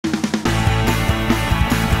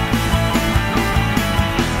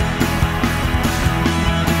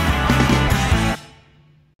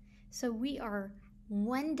are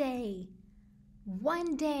one day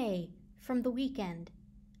from the weekend.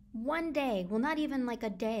 One day, well, not even like a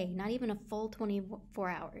day, not even a full 24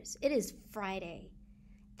 hours. It is Friday.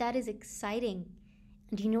 That is exciting.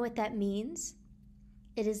 And do you know what that means?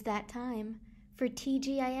 It is that time for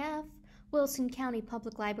TGIF, Wilson County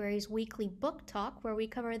Public Library's weekly book talk, where we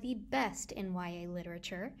cover the best in YA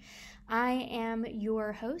literature. I am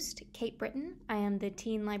your host, Kate Britton. I am the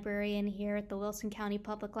teen librarian here at the Wilson County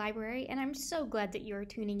Public Library, and I'm so glad that you're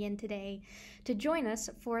tuning in today to join us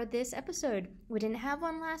for this episode. We didn't have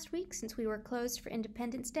one last week since we were closed for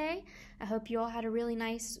Independence Day. I hope you all had a really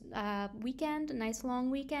nice weekend, a nice long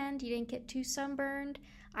weekend. You didn't get too sunburned.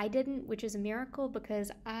 I didn't, which is a miracle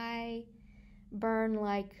because I burn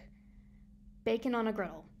like bacon on a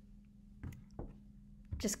griddle.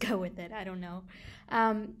 Just go with it. I don't know.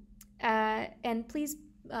 And please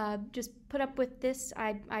just put up with this.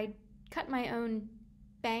 I cut my own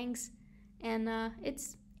bangs, and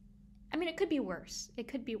it could be worse. It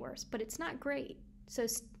could be worse, but it's not great. So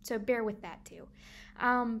bear with that too.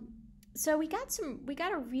 So we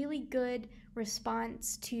got a really good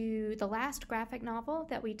response to the last graphic novel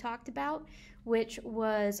that we talked about, which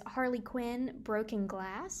was Harley Quinn Broken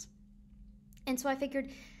Glass. And so I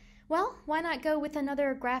figured, well, why not go with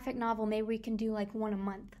another graphic novel? Maybe we can do like one a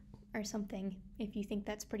month or something, if you think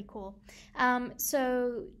that's pretty cool.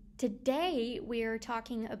 So today we're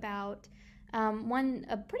talking about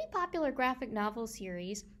a pretty popular graphic novel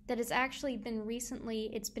series that has actually been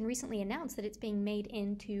recently announced that it's being made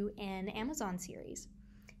into an Amazon series.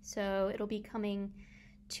 So it'll be coming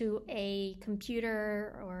to a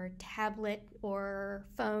computer or tablet or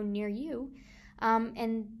phone near you.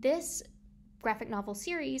 And this graphic novel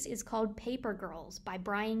series is called Paper Girls by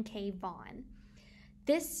Brian K. Vaughan.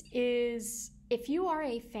 This is, if you are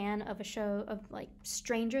a fan of a show of like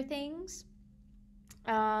Stranger Things,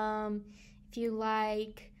 if you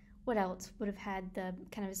like, what else would have had the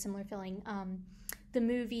kind of a similar feeling? The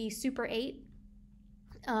movie Super 8,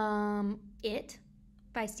 It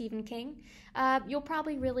by Stephen King. You'll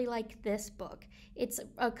probably really like this book. It's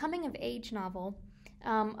a coming-of-age novel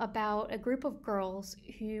about a group of girls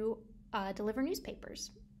who deliver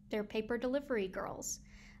newspapers. They're paper delivery girls.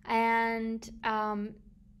 And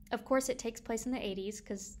of course it takes place in the 80s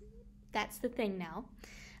because that's the thing now.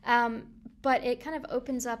 But it kind of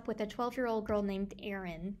opens up with a 12-year-old girl named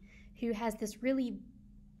Erin who has this really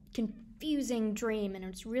confusing dream, and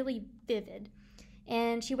it's really vivid.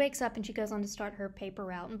 And she wakes up and she goes on to start her paper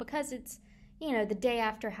route. And because it's, the day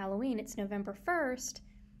after Halloween, it's November 1st,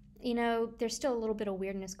 there's still a little bit of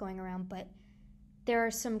weirdness going around, but there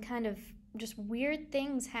are some kind of just weird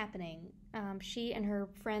things happening. She and her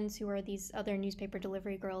friends, who are these other newspaper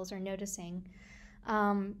delivery girls, are noticing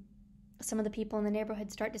some of the people in the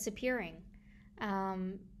neighborhood start disappearing.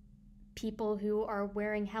 People who are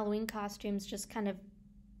wearing Halloween costumes just kind of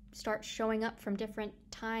start showing up from different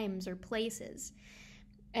times or places.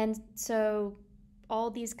 And so all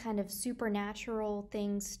these kind of supernatural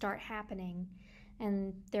things start happening,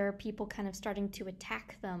 and there are people kind of starting to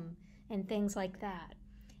attack them and things like that.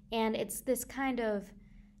 And it's this kind of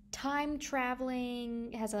time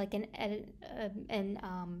traveling, has like a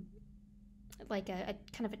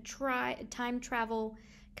kind of a time travel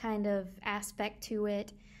kind of aspect to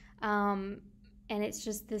it. And it's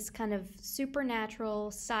just this kind of supernatural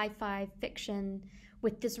sci-fi fiction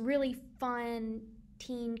with this really fun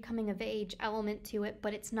teen coming-of-age element to it,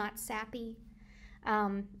 but it's not sappy.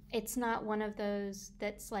 It's not one of those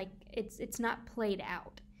that's like, it's not played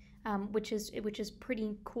out, which is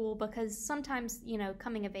pretty cool, because sometimes,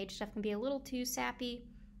 coming-of-age stuff can be a little too sappy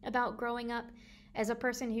about growing up. As a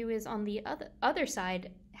person who is on the other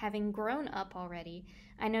side, having grown up already,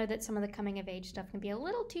 I know that some of the coming-of-age stuff can be a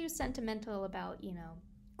little too sentimental about,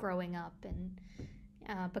 growing up and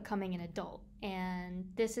becoming an adult. And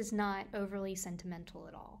this is not overly sentimental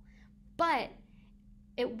at all. But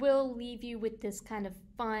it will leave you with this kind of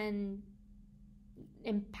fun,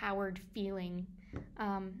 empowered feeling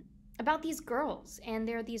about these girls. And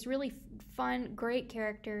they're these really fun, great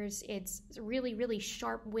characters. It's really, really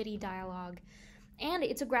sharp, witty dialogue. And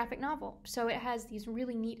it's a graphic novel, so it has these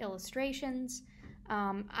really neat illustrations.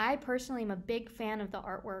 I personally am a big fan of the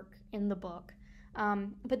artwork in the book.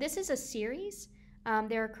 But this is a series.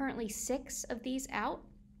 There are currently 6 of these out,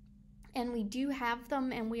 and we do have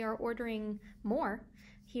them, and we are ordering more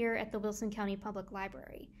here at the Wilson County Public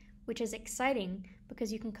Library, which is exciting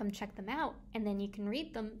because you can come check them out, and then you can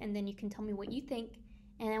read them, and then you can tell me what you think,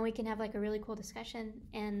 and then we can have like a really cool discussion,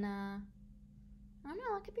 and I don't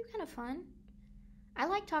know, it could be kind of fun. I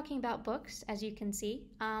like talking about books, as you can see.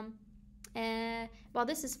 While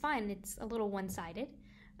this is fun, it's a little one-sided.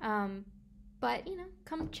 But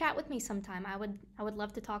come chat with me sometime. I would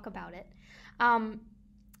love to talk about it. Um,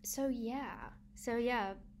 so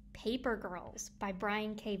yeah, Paper Girls by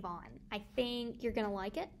Brian K. Vaughan. I think you're gonna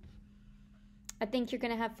like it. I think you're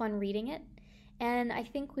gonna have fun reading it, and I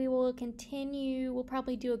think we will continue. We'll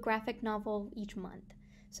probably do a graphic novel each month.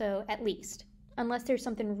 So at least, unless there's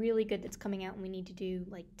something really good that's coming out and we need to do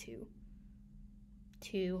like two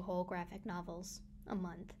whole graphic novels a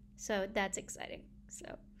month. So that's exciting.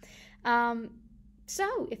 Um,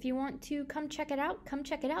 so if you want to come check it out,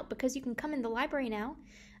 because you can come in the library now.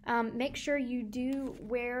 Make sure you do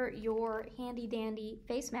wear your handy dandy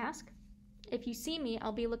face mask. If you see me,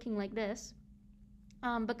 I'll be looking like this,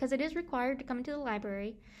 because it is required to come into the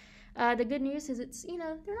library. The good news is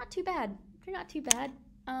they're not too bad.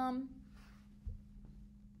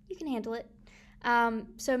 You can handle it.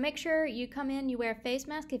 So make sure you come in, you wear a face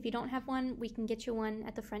mask. If you don't have one, we can get you one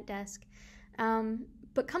at the front desk.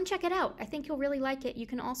 But come check it out. I think you'll really like it. You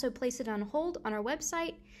can also place it on hold on our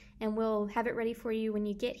website, and we'll have it ready for you when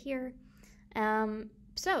you get here.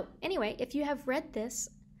 So anyway, if you have read this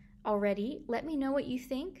already, let me know what you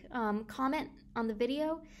think. Comment on the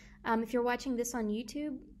video. If you're watching this on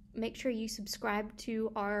YouTube, make sure you subscribe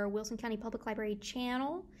to our Wilson County Public Library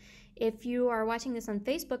channel. If you are watching this on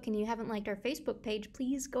Facebook and you haven't liked our Facebook page,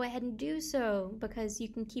 please go ahead and do so, because you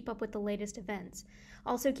can keep up with the latest events.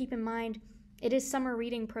 Also keep in mind, it is summer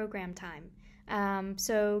reading program time.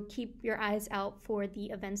 So keep your eyes out for the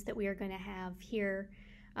events that we are going to have here.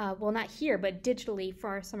 Well, not here, but digitally for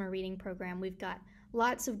our summer reading program. We've got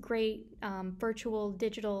lots of great virtual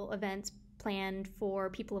digital events planned for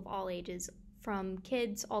people of all ages, from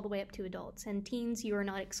kids all the way up to adults. And teens, you are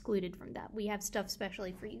not excluded from that. We have stuff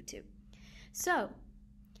specially for you too. So,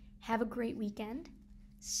 have a great weekend.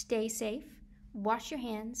 Stay safe. Wash your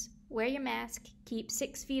hands. Wear your mask. Keep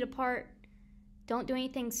 6 feet apart. Don't do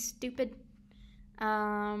anything stupid.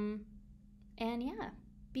 And yeah,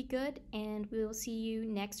 be good. And we will see you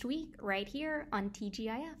next week right here on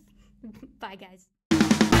TGIF. Bye, guys.